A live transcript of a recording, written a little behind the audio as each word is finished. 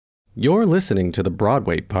You're listening to the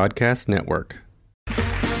Broadway Podcast Network.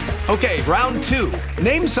 Okay, round two.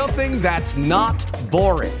 Name something that's not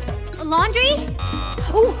boring. A laundry?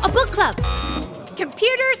 Ooh, a book club.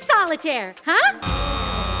 Computer solitaire,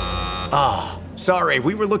 huh? Sorry,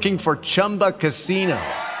 we were looking for Chumba Casino.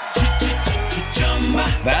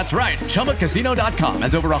 That's right. ChumbaCasino.com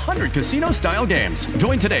has over 100 casino-style games.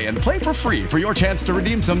 Join today and play for free for your chance to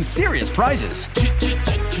redeem some serious prizes.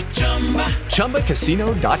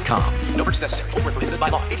 ChumbaCasino.com. No purchase necessary. Void where prohibited by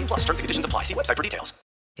law. 18+ terms and conditions apply. See website for details.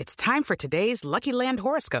 It's time for today's Lucky Land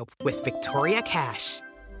horoscope with Victoria Cash.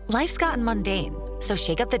 Life's gotten mundane, so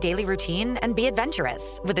shake up the daily routine and be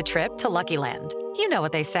adventurous with a trip to Lucky Land. You know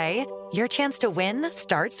what they say. Your chance to win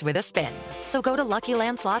starts with a spin. So go to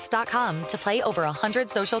LuckyLandSlots.com to play over 100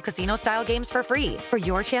 social casino-style games for free for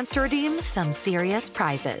your chance to redeem some serious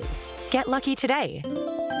prizes. Get lucky today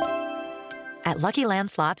at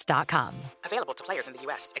LuckyLandSlots.com. Available to players in the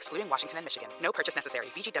U.S., excluding Washington and Michigan. No purchase necessary.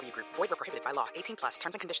 VGW Group. Void where prohibited by law. 18+.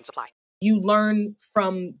 Terms and conditions apply. You learn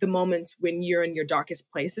from the moments when you're in your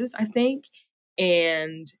darkest places, I think.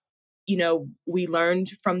 And, you know, we learned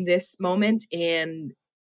from this moment, and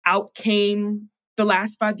out came the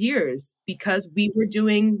last 5 years because we weren't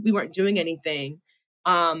doing anything.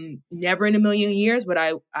 Never in a million years would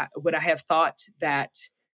I have thought that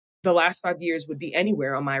the last 5 years would be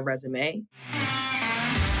anywhere on my resume.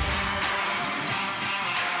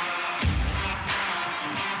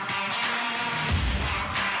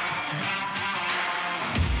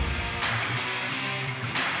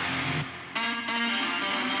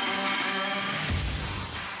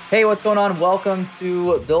 Hey, what's going on? Welcome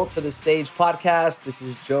to Built for the Stage podcast. This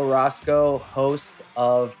is Joe Roscoe, host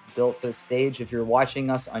of Built for the Stage. If you're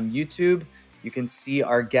watching us on YouTube, you can see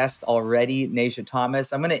our guest already, Nasia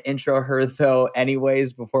Thomas. I'm going to intro her, though,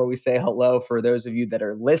 anyways, before we say hello for those of you that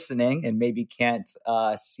are listening and maybe can't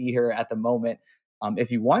see her at the moment.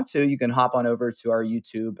 If you want to, you can hop on over to our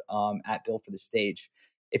YouTube at Built for the Stage.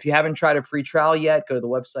 If you haven't tried a free trial yet, go to the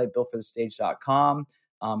website, builtforthestage.com.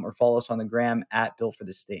 Or follow us on the gram at Built for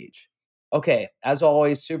the Stage. Okay, as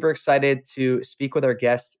always, super excited to speak with our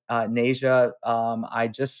guest, Nasia. I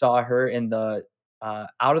just saw her in the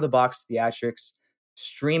Out of the Box Theatrics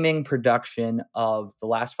streaming production of The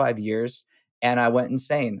Last 5 Years, and I went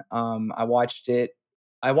insane. I watched it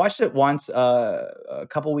once a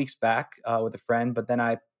couple weeks back with a friend, but then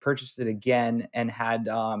I purchased it again and had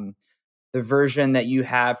the version that you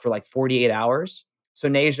have for like 48 hours. So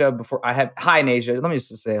Nasia, hi Nasia, let me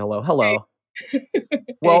just say hello. Hello.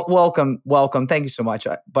 Well, welcome. Thank you so much.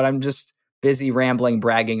 But I'm just busy rambling,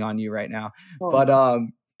 bragging on you right now. Oh. But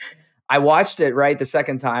I watched it the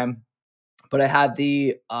second time, but I had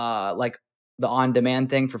the on-demand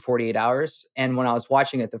thing for 48 hours. And when I was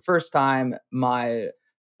watching it the first time, my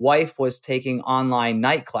wife was taking online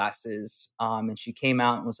night classes. And she came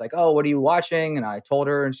out and was like, "Oh, what are you watching?" And I told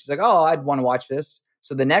her, and she's like, "Oh, I'd want to watch this."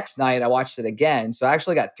 So the next night I watched it again. So I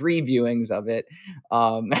actually got 3 viewings of it.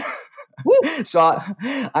 So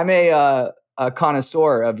I'm a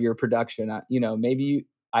connoisseur of your production. Maybe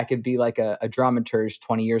I could be like a dramaturge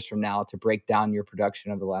 20 years from now to break down your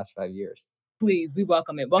production of the last 5 years. Please, we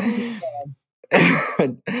welcome it. Welcome to the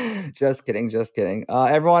fan. Just kidding.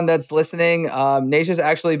 Everyone that's listening, Nasia's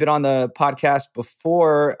actually been on the podcast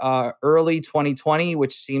before early 2020,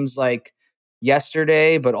 which seems like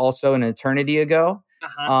yesterday, but also an eternity ago.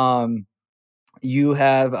 Uh-huh. You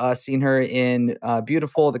have seen her in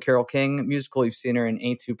Beautiful, the Carole King musical. You've seen her in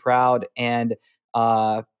Ain't Too Proud. And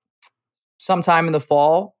sometime in the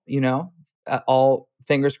fall, all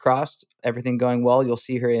fingers crossed, everything going well, you'll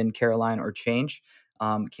see her in Caroline or Change.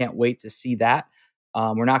 Can't wait to see that.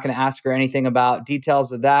 We're not going to ask her anything about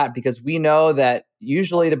details of that because we know that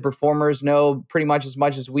usually the performers know pretty much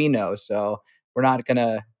as we know. So we're not going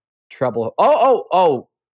to trouble.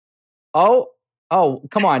 Oh,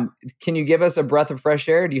 come on. Can you give us a breath of fresh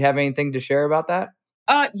air? Do you have anything to share about that?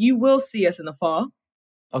 You will see us in the fall.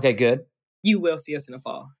 Okay, good. You will see us in the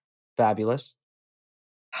fall. Fabulous.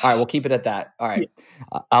 All right, we'll keep it at that. All right.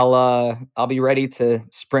 Yeah. I'll be ready to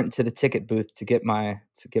sprint to the ticket booth to get my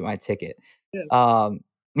ticket. Yeah. All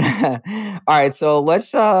right, so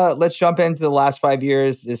let's jump into the last 5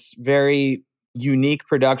 years. This very unique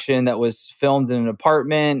production that was filmed in an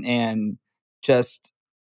apartment, and just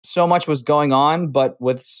so much was going on, but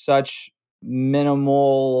with such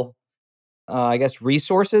minimal,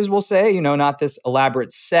 resources, we'll say, not this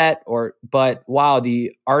elaborate set but wow,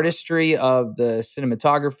 the artistry of the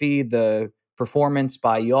cinematography, the performance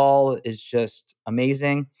by y'all is just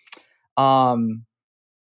amazing. I'm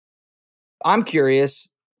curious,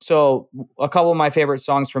 so a couple of my favorite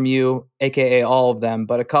songs from you, aka all of them,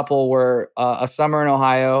 but a couple were "A Summer in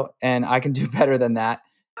Ohio" and "I Can Do Better Than That."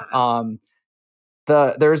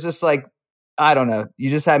 There's just like, I don't know, you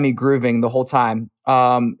just had me grooving the whole time.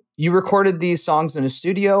 You recorded these songs in a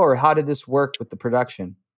studio, or how did this work with the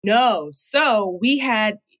production? No, so we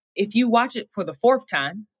had. If you watch it for the fourth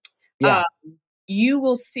time, Yeah, you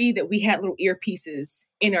will see that we had little earpieces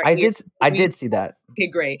in our I ears. did see that. Okay,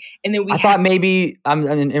 great. And then we I thought maybe I'm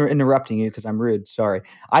interrupting you because I'm rude. Sorry.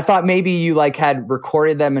 I thought maybe you like had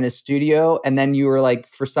recorded them in a studio and then you were like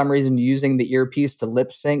for some reason using the earpiece to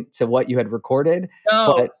lip sync to what you had recorded.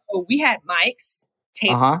 no, But so we had mics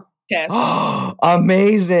taped to our chest.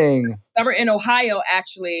 Amazing. Summer in Ohio,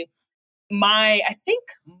 actually, I think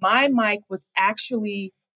my mic was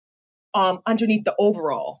actually underneath the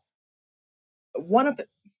overall.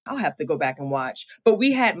 I'll have to go back and watch. But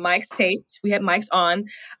we had mics taped, we had mics on,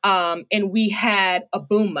 and we had a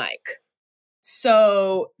boom mic.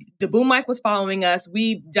 So the boom mic was following us.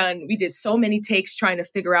 We did so many takes trying to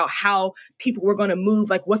figure out how people were going to move.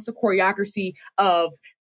 Like, what's the choreography of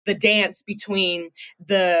the dance between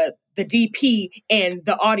the DP and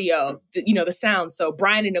the audio, the sound. So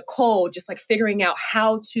Brian and Nicole just like figuring out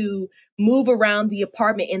how to move around the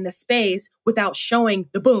apartment in the space without showing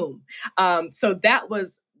the boom. So that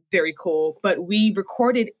was very cool. But we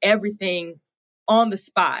recorded everything on the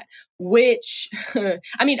spot, which,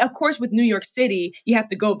 I mean, of course, with New York City, you have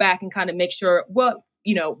to go back and kind of make sure,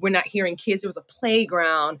 we're not hearing kids. There was a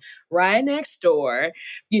playground right next door,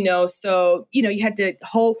 so, you had to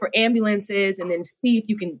hold for ambulances and then see if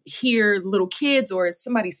you can hear little kids or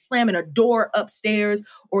somebody slamming a door upstairs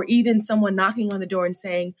or even someone knocking on the door and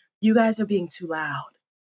saying, "You guys are being too loud."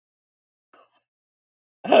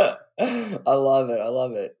 I love it. I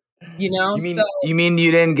love it. You mean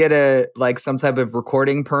you didn't get some type of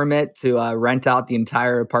recording permit to rent out the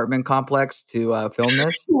entire apartment complex to film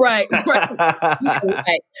this? Right.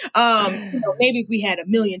 Right. Maybe if we had $1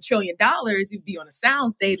 million trillion, we'd be on a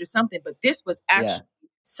sound stage or something. But this was actually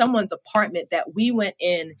someone's apartment that we went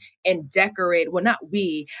in and decorated. Well, not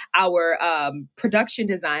we, our production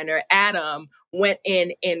designer, Adam, went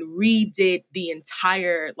in and redid the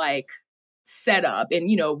entire setup. And,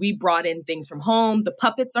 we brought in things from home. The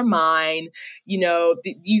puppets are mine. You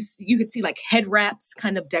could see head wraps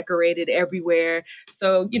kind of decorated everywhere.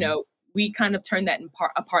 So, we kind of turned that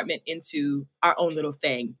apartment into our own little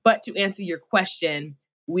thing. But to answer your question,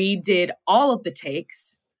 we did all of the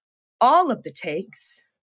takes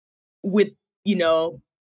with,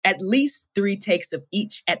 at least three takes of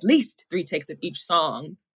each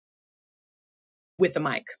song with a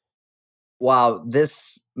mic. Wow,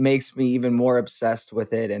 this makes me even more obsessed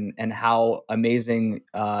with it and how amazing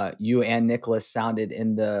you and Nicholas sounded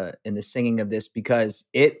in the singing of this, because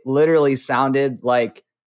it literally sounded like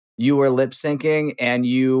you were lip syncing and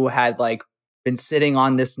you had been sitting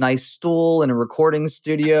on this nice stool in a recording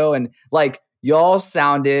studio, and y'all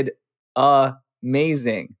sounded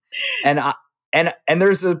amazing. And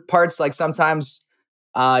there's the parts sometimes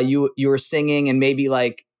you were singing and maybe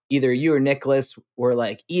either you or Nicholas were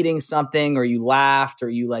eating something, or you laughed, or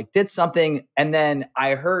you did something. And then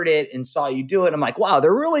I heard it and saw you do it. I'm like, wow,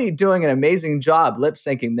 they're really doing an amazing job lip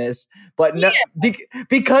syncing this. But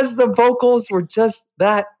because the vocals were just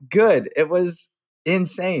that good. It was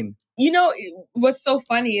insane. What's so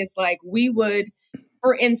funny is we would,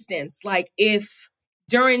 for instance, if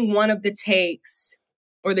during one of the takes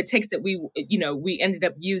or the takes that we ended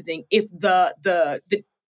up using, if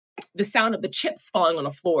the sound of the chips falling on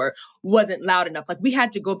the floor wasn't loud enough, we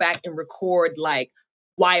had to go back and record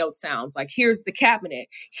wild sounds. Here's the cabinet,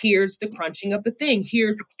 here's the crunching of the thing,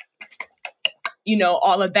 here's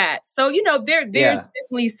all of that. So there's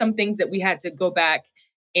definitely some things that we had to go back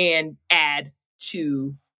and add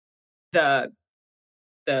to the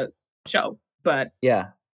show. But yeah.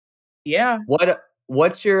 What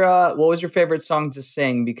was your favorite song to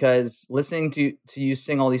sing? Because listening to you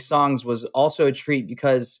sing all these songs was also a treat,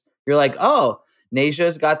 because you're like, oh,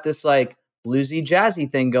 Naja's got this bluesy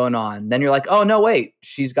jazzy thing going on. Then you're like, oh no, wait,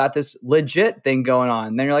 she's got this legit thing going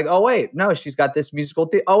on. Then you're like, oh wait, no, she's got this musical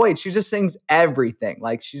thing. Oh wait, she just sings everything.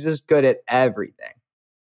 She's just good at everything.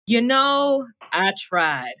 I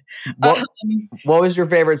tried. What was your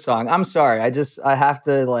favorite song? I'm sorry. I have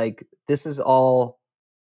to this is all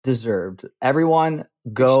deserved. Everyone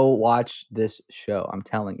go watch this show. I'm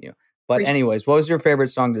telling you. But anyways, what was your favorite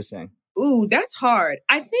song to sing? Ooh, that's hard.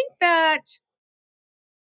 I think that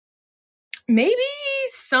maybe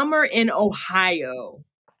Summer in Ohio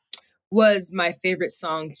was my favorite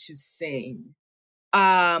song to sing.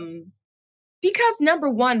 Because number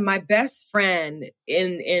one, my best friend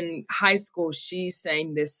in high school, she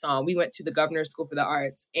sang this song. We went to the Governor's School for the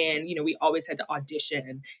Arts, and we always had to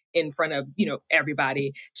audition in front of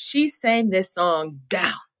everybody. She sang this song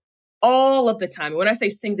down all of the time. When I say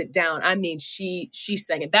sings it down, I mean she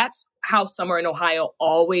sang it. That's how Summer in Ohio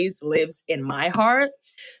always lives in my heart.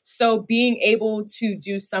 So being able to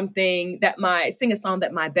do something sing a song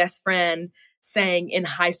that my best friend sang in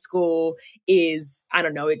high school is, I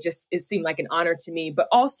don't know, it seemed like an honor to me. But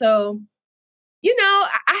also, I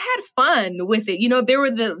had fun with it. There were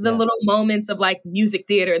the little moments of like music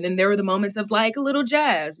theater, and then there were the moments of like a little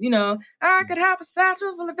jazz. I could have a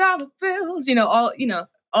satchel full of dollar bills.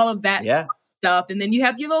 All of that stuff. And then you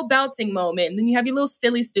have your little belting moment, and then you have your little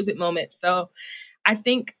silly, stupid moment. So I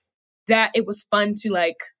think that it was fun to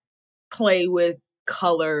like play with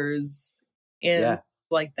colors and stuff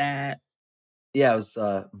like that. Yeah, it was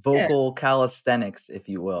vocal calisthenics, if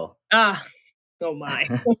you will. Oh my.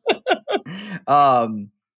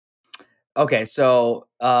 Okay, so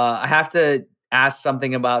I have to ask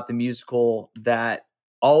something about the musical that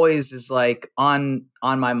always is like on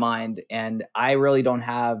my mind, and I really don't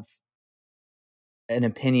have an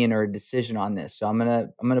opinion or a decision on this. So I'm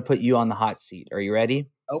gonna put you on the hot seat. Are you ready?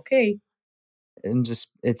 Okay. And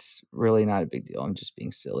it's really not a big deal. I'm just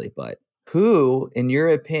being silly. But who, in your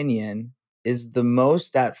opinion, is the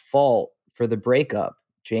most at fault for the breakup,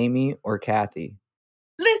 Jamie or Kathy?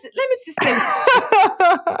 Listen, let me just say,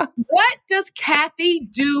 what does Kathy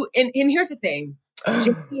do? And here's the thing.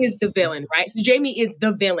 Jamie is the villain, right? So Jamie is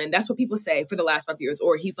the villain. That's what people say for the last 5 years.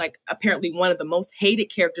 Or he's like apparently one of the most hated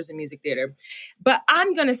characters in music theater. But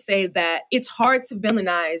I'm going to say that it's hard to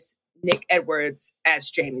villainize Nick Edwards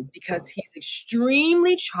as Jamie because he's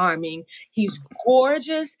extremely charming. He's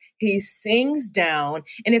gorgeous. He sings down.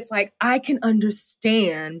 And it's like, I can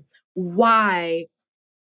understand why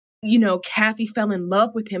Kathy fell in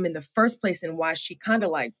love with him in the first place and why she kind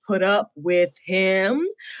of like put up with him.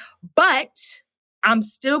 But I'm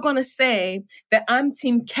still going to say that I'm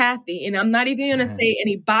Team Kathy, and I'm not even going to say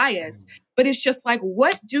any bias, but it's just like,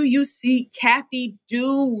 what do you see Kathy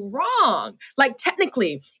do wrong? Like,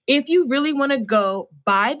 technically, if you really want to go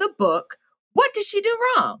by the book, what did she do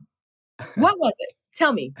wrong? What was it?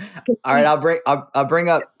 Tell me. All right,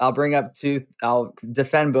 I'll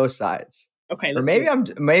defend both sides. Okay. Or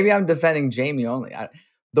maybe I'm defending Jamie only.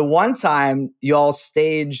 The one time y'all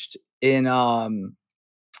staged in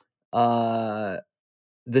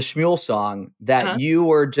the Shmuel song that you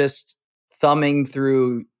were just thumbing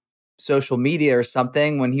through social media or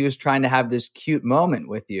something when he was trying to have this cute moment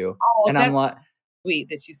with you. Oh, and I'm like, sweet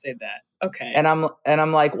that you said that. Okay. And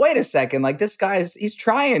I'm like, wait a second, like this he's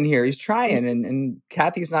trying here. He's trying and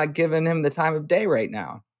Kathy's not giving him the time of day right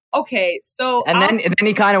now. Okay, so and then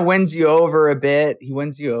he kind of wins you over a bit. He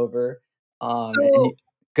wins you over.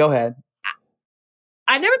 Go ahead.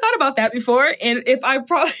 I never thought about that before, and if I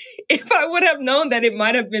would have known that it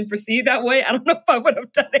might have been perceived that way, I don't know if I would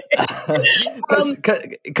have done it.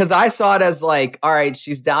 Because I saw it as like, all right,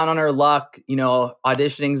 she's down on her luck.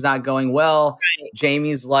 Auditioning's not going well. Right.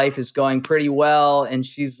 Jamie's life is going pretty well, and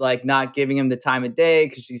she's like not giving him the time of day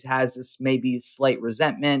because she has this maybe slight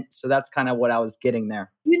resentment. So that's kind of what I was getting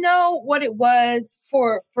there. You know what it was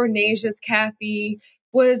for Naja's Kathy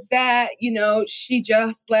was that, she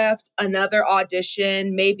just left another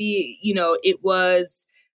audition. Maybe, it was,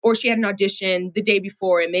 or she had an audition the day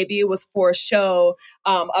before, and maybe it was for a show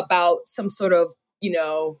about some sort of,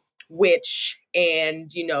 witch, and,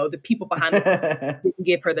 the people behind it didn't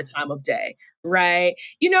give her the time of day, right?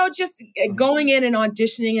 Just going in and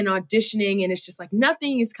auditioning, and it's just like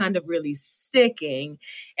nothing is kind of really sticking.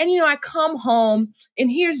 And, I come home, and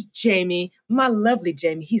here's Jamie, my lovely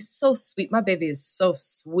Jamie. He's so sweet. My baby is so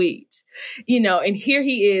sweet, and here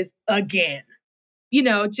he is again,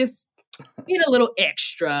 just being a little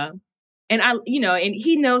extra. And and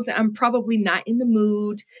he knows that I'm probably not in the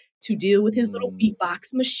mood to deal with his little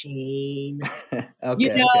beatbox machine.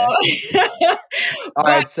 Okay. All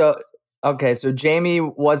right. So Jamie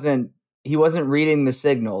wasn't reading the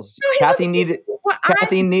signals. No, Kathy needed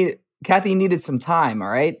some time. All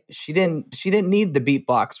right. She didn't need the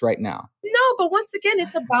beatbox right now. No, but once again,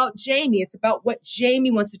 it's about Jamie. It's about what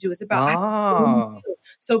Jamie wants to do. It's about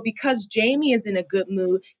so because Jamie is in a good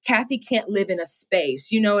mood, Kathy can't live in a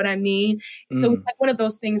space. You know what I mean? So it's like one of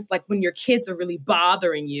those things like when your kids are really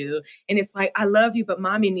bothering you and it's like, I love you, but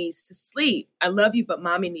mommy needs to sleep. I love you, but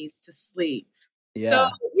mommy needs to sleep. Yeah. So,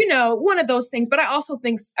 one of those things. But I also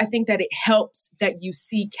think that it helps that you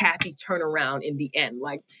see Kathy turn around in the end.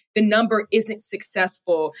 Like the number isn't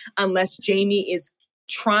successful unless Jamie is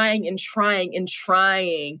trying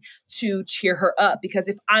to cheer her up, because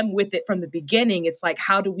if I'm with it from the beginning, it's like,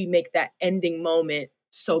 how do we make that ending moment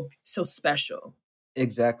so special?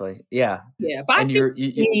 Exactly. Yeah. Yeah. But And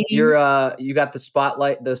you got the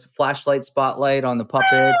spotlight, the flashlight spotlight on the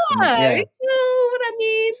puppets. And, yeah, yeah. you know what I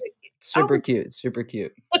mean? Super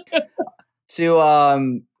cute.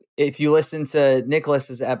 If you listen to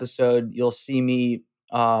Nicholas's episode, you'll see me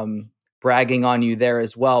bragging on you there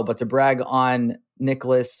as well. But to brag on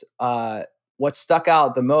Nicholas, what stuck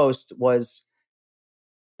out the most was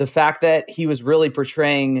the fact that he was really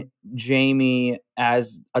portraying Jamie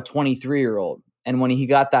as a 23-year-old. And when he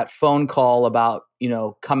got that phone call about,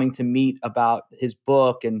 coming to meet about his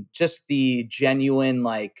book and just the genuine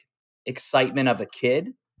like excitement of a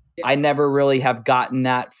kid, Yeah. I never really have gotten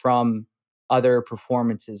that from other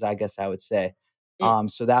performances, I guess I would say.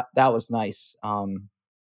 So that was nice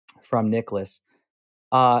from Nicholas.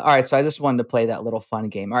 All right, so I just wanted to play that little fun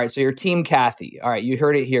game. All right, so you're Team Kathy. All right, you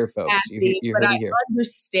heard it here, folks. Kathy, you but heard I it here.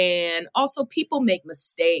 understand. Also, people make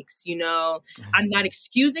mistakes, I'm not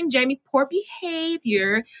excusing Jamie's poor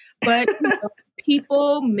behavior, but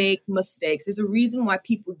people make mistakes. There's a reason why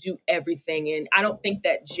people do everything. And I don't think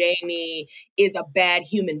that Jamie is a bad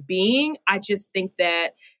human being. I just think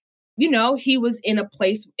that he was in a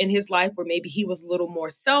place in his life where maybe he was a little more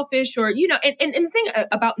selfish, or, and the thing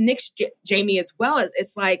about Nick's Jamie as well is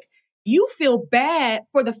it's like, you feel bad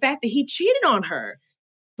for the fact that he cheated on her.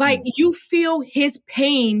 Like you feel his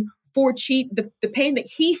pain for the pain that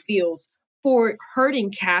he feels for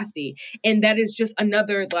hurting Kathy. And that is just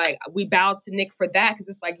another, like, we bow to Nick for that. Cause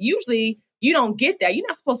it's like, usually you don't get that. You're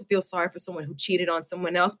not supposed to feel sorry for someone who cheated on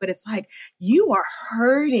someone else, but it's like, you are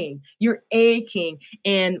hurting, you're aching,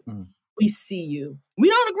 and we see you. We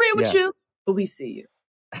don't agree with you, but we see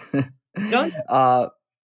you. I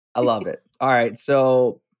love it. All right.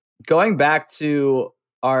 So going back to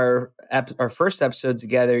our first episode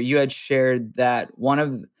together, you had shared that one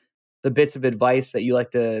of the bits of advice that you like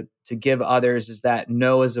to give others is that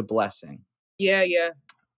no is a blessing. Yeah.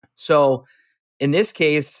 So in this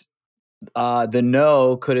case, the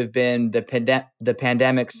no could have been the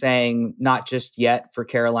pandemic saying not just yet for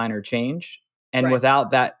Caroline or change. And Right.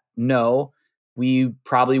 without that no, we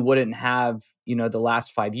probably wouldn't have, the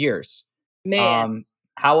last 5 years. Man.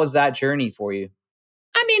 How was that journey for you?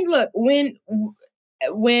 I mean, look, when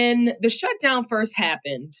the shutdown first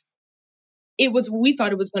happened, we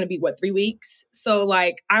thought it was going to be 3 weeks. So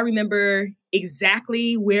like, I remember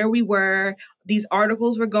exactly where we were. These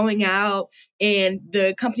articles were going out and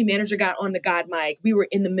the company manager got on the God mic. We were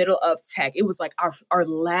in the middle of tech. It was like our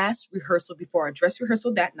last rehearsal before our dress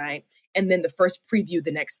rehearsal that night. And then the first preview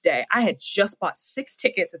the next day. I had just bought 6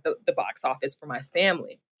 tickets at the box office for my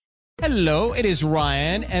family. Hello, it is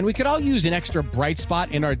Ryan, and we could all use an extra bright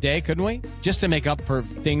spot in our day, couldn't we? Just to make up for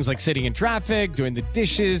things like sitting in traffic, doing the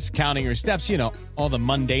dishes, counting your steps, all the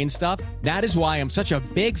mundane stuff. That is why I'm such a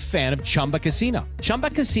big fan of Chumba Casino. Chumba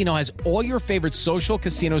Casino has all your favorite social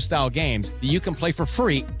casino-style games that you can play for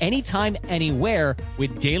free anytime, anywhere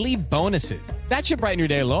with daily bonuses. That should brighten your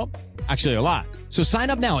day a little. Actually, a lot. So sign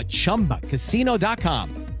up now at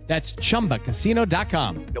ChumbaCasino.com. That's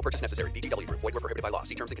ChumbaCasino.com. No purchase necessary. VGW Group. Void where prohibited by law.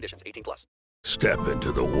 See terms and conditions. 18+. Step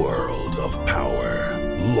into the world of power,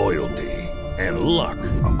 loyalty, and luck.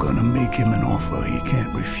 I'm gonna make him an offer he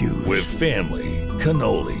can't refuse. With family,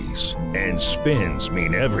 cannolis, and spins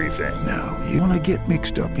mean everything. Now, you wanna get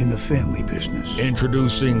mixed up in the family business.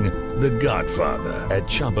 Introducing The Godfather at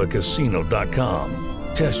ChumbaCasino.com.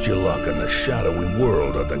 Test your luck in the shadowy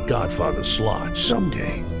world of The Godfather slot.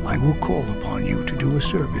 Someday, I will call upon you to do a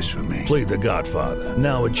service for me. Play The Godfather,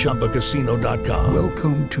 now at ChumbaCasino.com.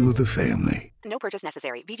 Welcome to the family. No purchase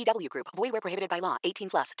necessary. VGW Group. Void where prohibited by law.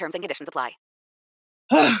 18+. Terms and conditions apply.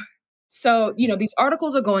 So, these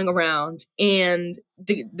articles are going around and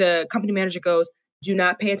the company manager goes, do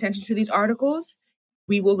not pay attention to these articles.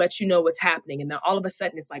 We will let you know what's happening. And then all of a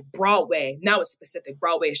sudden it's like Broadway. Now it's specific.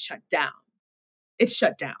 Broadway is shut down. It's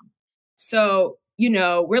shut down. So,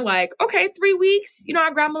 we're like, okay, 3 weeks.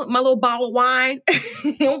 I grabbed my little bottle of wine.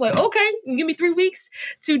 I was like, okay, give me 3 weeks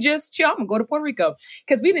to just chill. I'm going to go to Puerto Rico.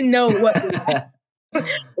 Because we didn't know what...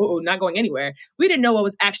 not going anywhere. We didn't know what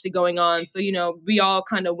was actually going on. So, we all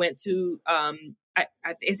kind of went to,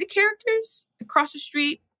 is it Characters across the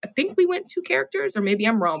street? I think we went to Characters, or maybe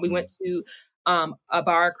I'm wrong. We went to a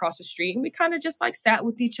bar across the street, and we kind of just like sat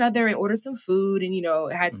with each other and ordered some food and,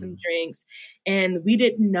 had some drinks, and we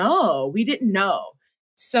didn't know.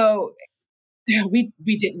 So we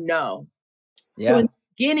didn't know. Yeah. So in the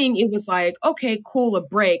beginning, it was like, okay, cool, a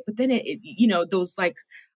break. But then it those like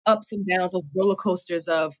ups and downs, those roller coasters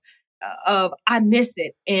of I miss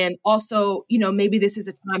it. And also, maybe this is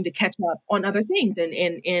a time to catch up on other things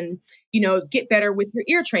and get better with your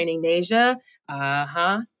ear training, Nasia.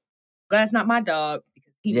 Glad it's not my dog.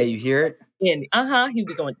 Because you hear it? He'd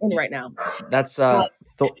be going in right now. That's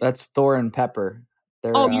that's Thor and Pepper.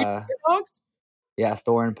 They're your dogs? Yeah,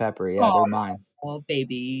 Thor and Pepper. Yeah, they're mine. Oh,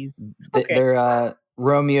 babies. Okay. They're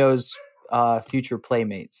Romeo's future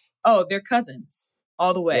playmates. Oh, they're cousins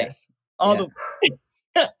all the way. Yes. All the way.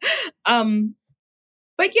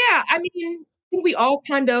 But yeah, I mean, I think we all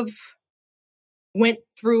kind of went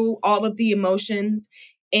through all of the emotions,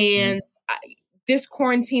 and this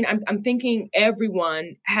quarantine, I'm thinking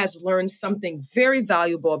everyone has learned something very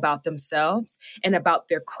valuable about themselves and about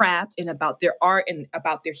their craft and about their art and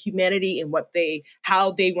about their humanity and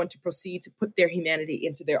how they want to proceed to put their humanity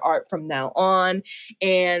into their art from now on.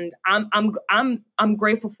 And I'm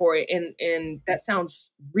grateful for it. And that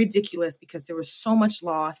sounds ridiculous because there was so much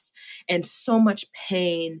loss and so much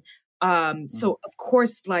pain. So of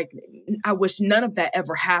course, like, I wish none of that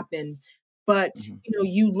ever happened. But,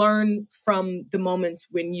 you learn from the moments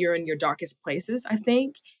when you're in your darkest places, I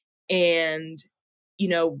think. And,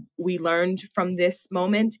 we learned from this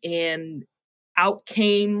moment, and out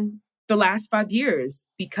came the last 5 years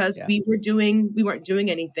because we weren't doing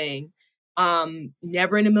anything.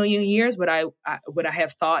 Never in a million years would I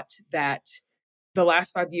have thought that the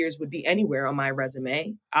last 5 years would be anywhere on my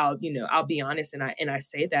resume. I'll be honest. And I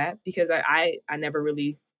say that because I never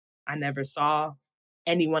saw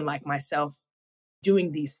anyone like myself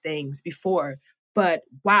doing these things before. But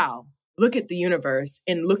wow, look at the universe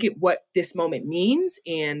and look at what this moment means.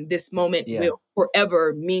 And this moment will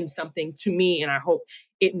forever mean something to me. And I hope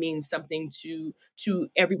it means something to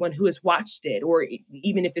everyone who has watched it, or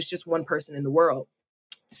even if it's just one person in the world.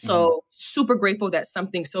 So super grateful that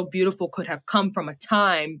something so beautiful could have come from a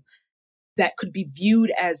time that could be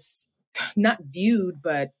viewed as, not viewed,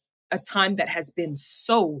 but a time that has been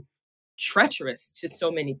so treacherous to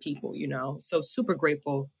so many people, so super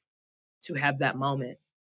grateful to have that moment.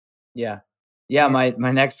 Yeah. My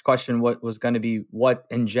next question was going to be, what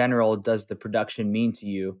in general does the production mean to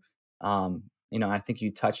you? I think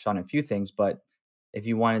you touched on a few things, but if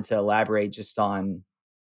you wanted to elaborate just on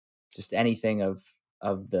anything of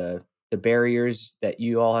the barriers that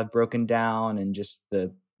you all have broken down and just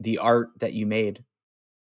the art that you made.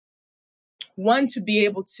 One, to be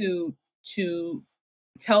able to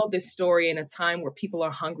tell this story in a time where people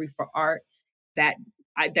are hungry for art,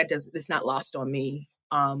 it's not lost on me.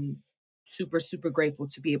 Super, super grateful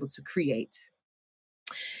to be able to create.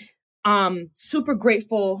 Super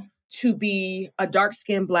grateful to be a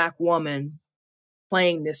dark-skinned Black woman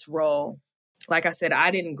playing this role. Like I said,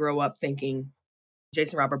 I didn't grow up thinking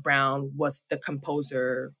Jason Robert Brown was the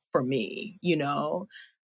composer for me,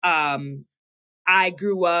 I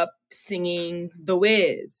grew up singing The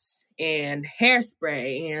Wiz and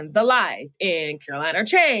Hairspray and The Life and Carolina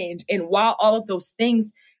Change. And while all of those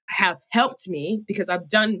things have helped me because I've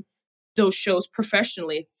done those shows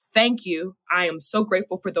professionally, thank you. I am so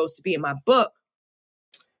grateful for those to be in my book.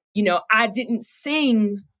 I didn't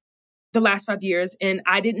sing the last 5 years, and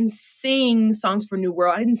I didn't sing Songs for New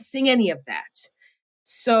World. I didn't sing any of that.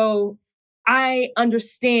 So I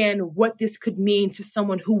understand what this could mean to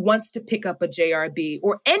someone who wants to pick up a JRB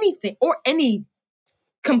or anything, or any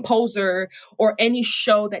composer or any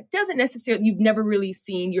show that doesn't necessarily, you've never really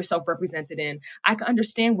seen yourself represented in. I can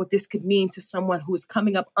understand what this could mean to someone who is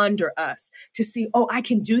coming up under us to see, oh, I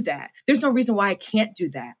can do that. There's no reason why I can't do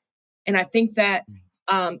that. And I think that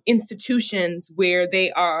institutions where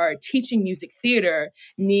they are teaching music theater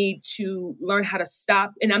need to learn how to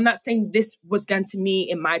stop. And I'm not saying this was done to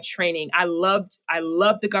me in my training. I loved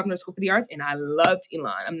the Governor School for the Arts, and I loved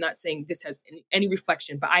Elon. I'm not saying this has any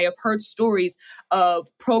reflection, but I have heard stories of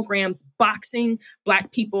programs boxing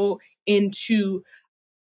Black people into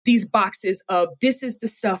these boxes of, this is the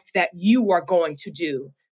stuff that you are going to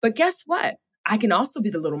do. But guess what? I can also be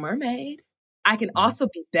the Little Mermaid. I can also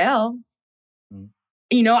be Belle.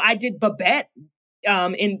 I did Babette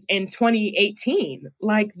in 2018.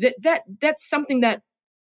 Like that's something that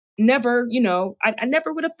never, I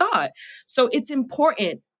never would have thought. So it's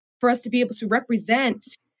important for us to be able to represent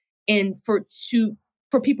and for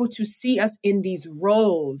people to see us in these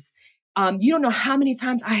roles. You don't know how many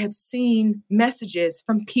times I have seen messages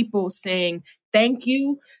from people saying, thank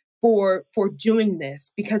you for doing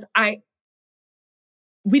this, because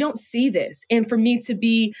we don't see this. And for me to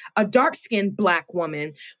be a dark-skinned Black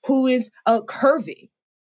woman who is curvy,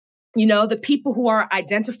 the people who are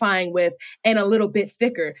identifying with and a little bit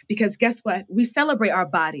thicker, because guess what? We celebrate our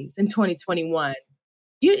bodies in 2021.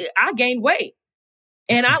 I gained weight.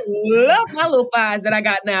 And I love my little thighs that I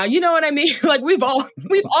got now. You know what I mean? Like we've all,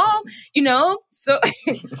 you know, so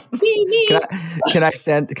me. Should I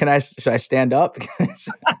stand up?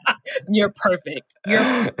 You're perfect.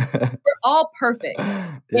 We're all perfect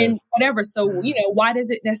in whatever. So, you know, why does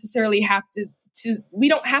it necessarily have to, we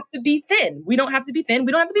don't have to be thin. We don't have to be thin.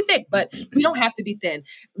 We don't have to be thick, but we don't have to be thin.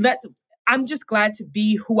 I'm just glad to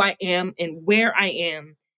be who I am and where I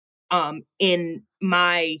am in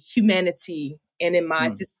my humanity and in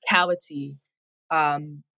my physicality.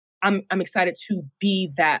 I'm excited to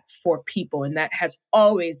be that for people. And that has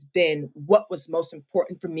always been what was most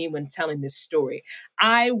important for me when telling this story.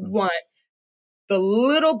 I want the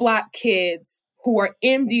little Black kids who are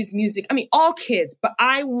in these music, I mean, all kids, but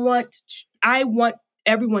I want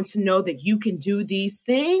everyone to know that you can do these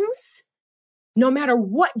things no matter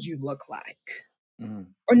what you look like.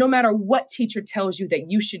 Or no matter what teacher tells you that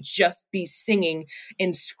you should just be singing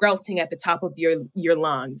and skrelting at the top of your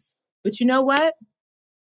lungs. But you know what?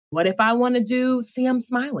 What if I want to do Sam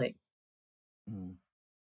Smiling?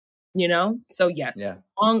 You know? So yes,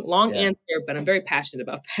 long answer, but I'm very passionate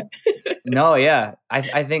about that. No, yeah.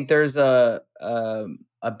 I think there's a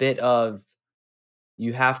bit of,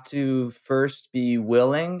 you have to first be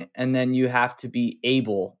willing, and then you have to be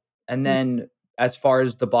able. And then as far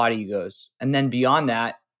as the body goes. And then beyond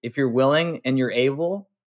that, if you're willing and you're able,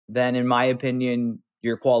 then in my opinion,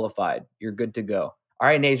 you're qualified. You're good to go. All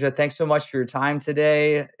right, Nasia, thanks so much for your time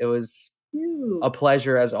today. It was a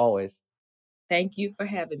pleasure as always. Thank you for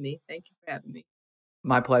having me.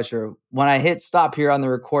 My pleasure. When I hit stop here on the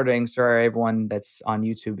recording, sorry, everyone that's on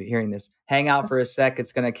YouTube hearing this, hang out for a sec.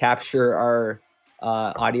 It's going to capture our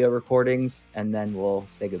audio recordings, and then we'll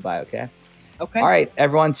say goodbye, okay? Okay. All right,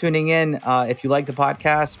 everyone tuning in, if you like the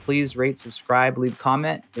podcast, please rate, subscribe, leave a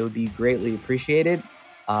comment. It would be greatly appreciated.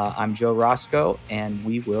 I'm Joe Roscoe, and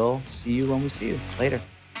we will see you when we see you. Later.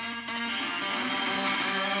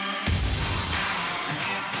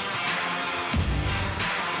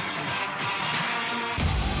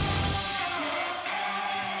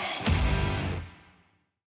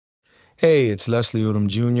 Hey, it's Leslie Odom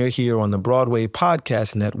Jr. here on the Broadway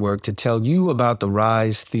Podcast Network to tell you about the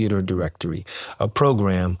Rise Theater Directory, a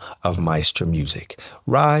program of Maestra Music.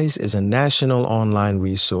 Rise is a national online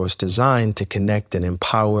resource designed to connect and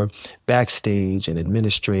empower backstage and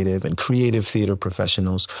administrative and creative theater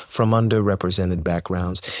professionals from underrepresented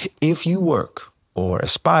backgrounds. If you work or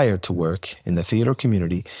aspire to work in the theater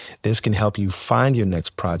community, this can help you find your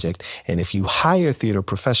next project. And if you hire theater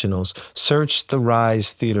professionals, search the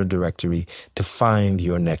Rise Theater Directory to find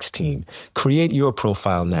your next team. Create your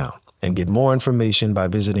profile now and get more information by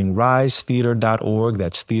visiting risetheater.org.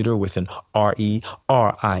 That's theater with an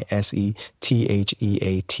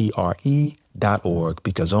RERISETHEATRE.org,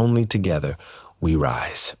 because only together we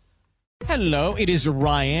rise. Hello, it is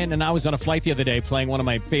Ryan, and I was on a flight the other day playing one of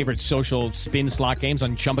my favorite social spin slot games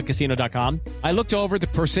on ChumbaCasino.com. I looked over at the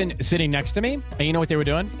person sitting next to me, and you know what they were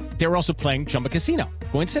doing? They were also playing Chumba Casino.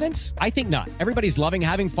 Coincidence? I think not. Everybody's loving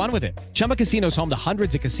having fun with it. Chumba Casino is home to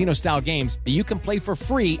hundreds of casino-style games that you can play for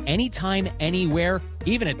free anytime, anywhere,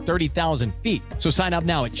 even at 30,000 feet. So sign up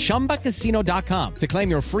now at ChumbaCasino.com to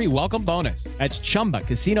claim your free welcome bonus. That's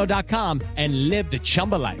ChumbaCasino.com and live the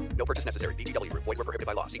Chumba life. No purchase necessary. VGW Group. Void where prohibited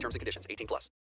by law. See terms and conditions. 18+.